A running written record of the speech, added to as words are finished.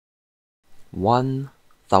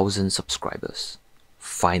1,000 subscribers.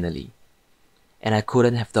 Finally. And I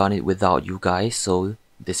couldn't have done it without you guys, so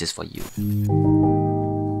this is for you.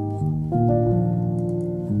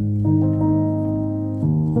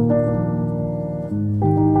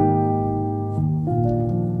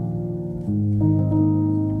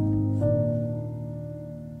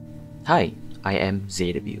 Hi, I am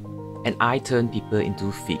ZW, and I turn people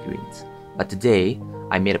into figurines. But today,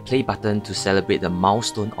 I made a play button to celebrate the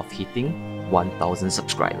milestone of hitting 1,000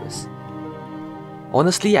 subscribers.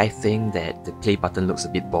 Honestly, I think that the play button looks a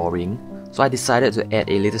bit boring, so I decided to add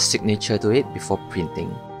a little signature to it before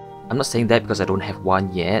printing. I'm not saying that because I don't have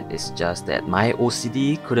one yet, it's just that my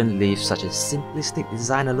OCD couldn't leave such a simplistic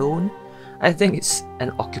design alone. I think it's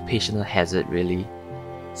an occupational hazard really.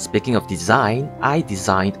 Speaking of design, I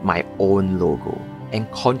designed my own logo, and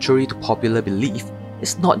contrary to popular belief,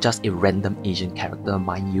 it's not just a random Asian character,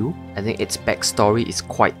 mind you. I think its backstory is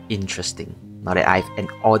quite interesting, now that I have an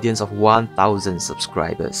audience of 1,000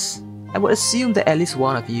 subscribers. I would assume that at least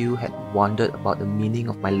one of you had wondered about the meaning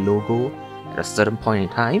of my logo at a certain point in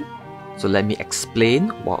time, so let me explain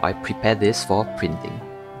while I prepare this for printing.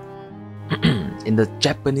 In the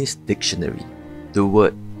Japanese dictionary, the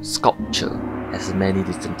word sculpture has many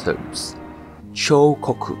different terms.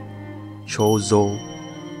 Chokoku, chozo,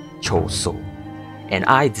 choso. And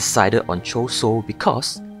I decided on choso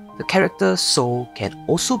because the character so can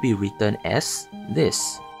also be written as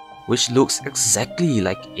this, which looks exactly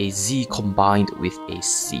like a Z combined with a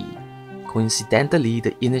C. Coincidentally,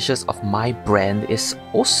 the initials of my brand is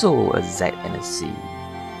also a Z and a C.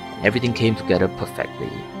 Everything came together perfectly.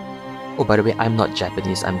 Oh, by the way, I'm not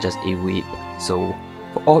Japanese, I'm just a weeb, so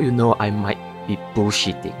for all you know, I might be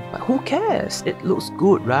bullshitting, but who cares? It looks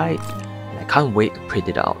good, right? And I can't wait to print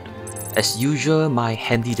it out. As usual, my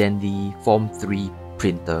handy dandy Form 3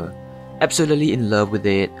 printer. Absolutely in love with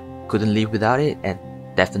it, couldn't live without it, and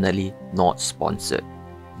definitely not sponsored.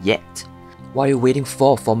 Yet. While you're waiting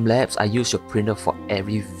for Formlabs, I use your printer for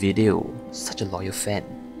every video. Such a loyal fan.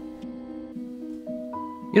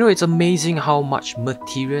 You know, it's amazing how much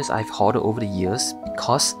materials I've hoarded over the years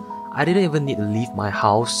because I didn't even need to leave my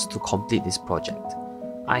house to complete this project.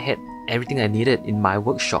 I had everything I needed in my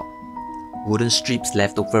workshop. Wooden strips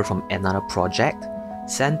left over from another project,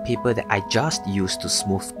 sandpaper that I just used to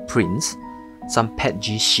smooth prints, some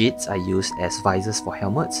PETG sheets I used as visors for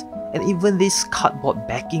helmets, and even these cardboard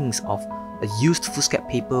backings of a used foolscap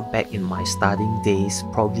paper back in my studying days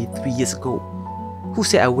probably 3 years ago. Who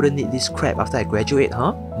said I wouldn't need this crap after I graduate,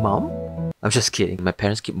 huh, Mom? I'm just kidding, my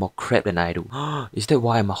parents keep more crap than I do. Is that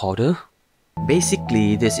why I'm a hoarder?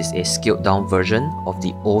 Basically, this is a scaled down version of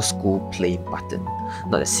the old school play button.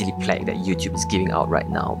 Not a silly plaque that YouTube is giving out right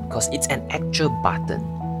now, because it's an actual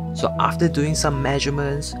button. So after doing some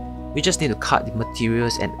measurements, we just need to cut the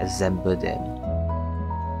materials and assemble them.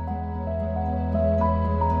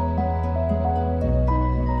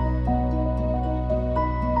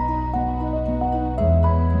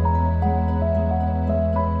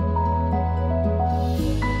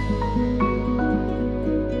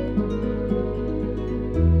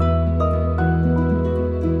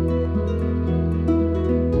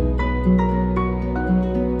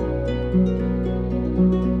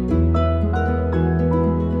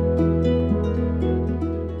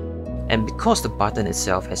 And because the button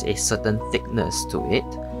itself has a certain thickness to it,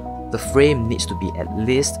 the frame needs to be at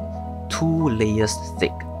least 2 layers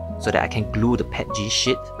thick so that I can glue the PETG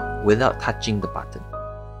sheet without touching the button.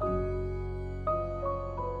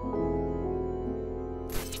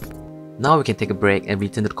 Now we can take a break and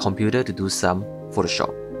return to the computer to do some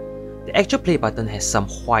Photoshop. The actual play button has some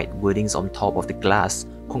white wordings on top of the glass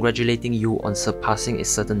congratulating you on surpassing a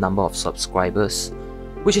certain number of subscribers,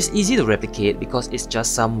 which is easy to replicate because it's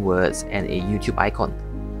just some words and a YouTube icon.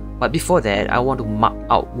 But before that, I want to mark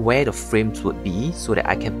out where the frames would be so that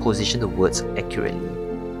I can position the words accurately.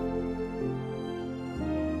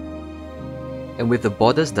 And with the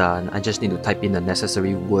borders done, I just need to type in the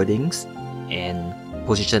necessary wordings and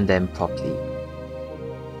position them properly.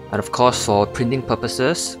 And of course, for printing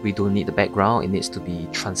purposes, we don't need the background, it needs to be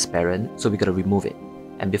transparent, so we gotta remove it.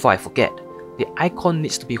 And before I forget, the icon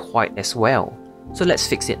needs to be white as well. So let's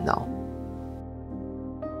fix it now.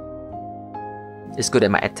 It's good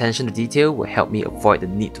that my attention to detail will help me avoid the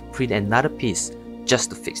need to print another piece just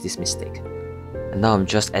to fix this mistake. And now I'm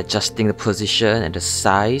just adjusting the position and the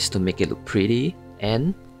size to make it look pretty,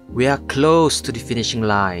 and we are close to the finishing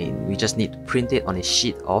line. We just need to print it on a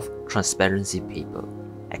sheet of transparency paper.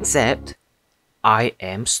 Except, I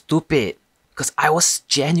am stupid because I was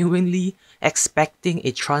genuinely expecting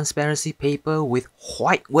a transparency paper with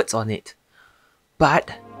white words on it.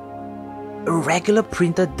 But A regular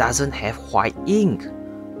printer doesn't have white ink.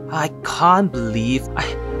 I can't believe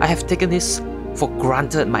I have taken this for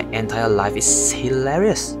granted my entire life. It's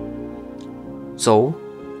hilarious. So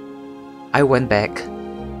I went back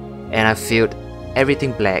and I filled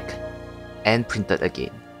everything black and printed again.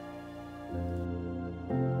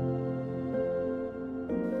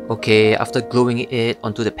 Okay, after gluing it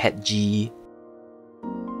onto the PETG,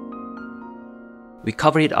 we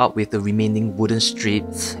cover it up with the remaining wooden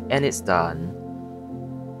strips and it's done.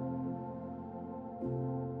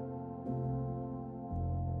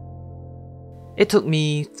 It took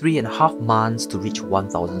me 3.5 months to reach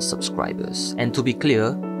 1,000 subscribers, and to be clear,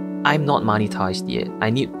 I'm not monetized yet. I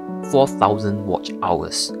need 4,000 watch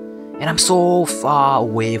hours, and I'm so far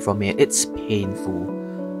away from it. It's painful,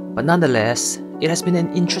 but nonetheless, it has been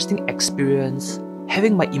an interesting experience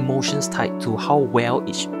having my emotions tied to how well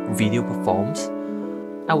each video performs.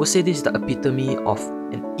 I would say this is the epitome of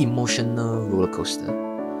an emotional roller coaster.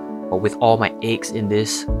 But with all my eggs in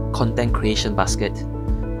this content creation basket,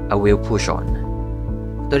 I will push on.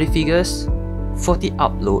 30 figures, 40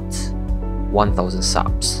 uploads, 1,000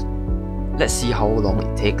 subs. Let's see how long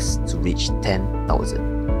it takes to reach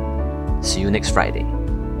 10,000. See you next Friday.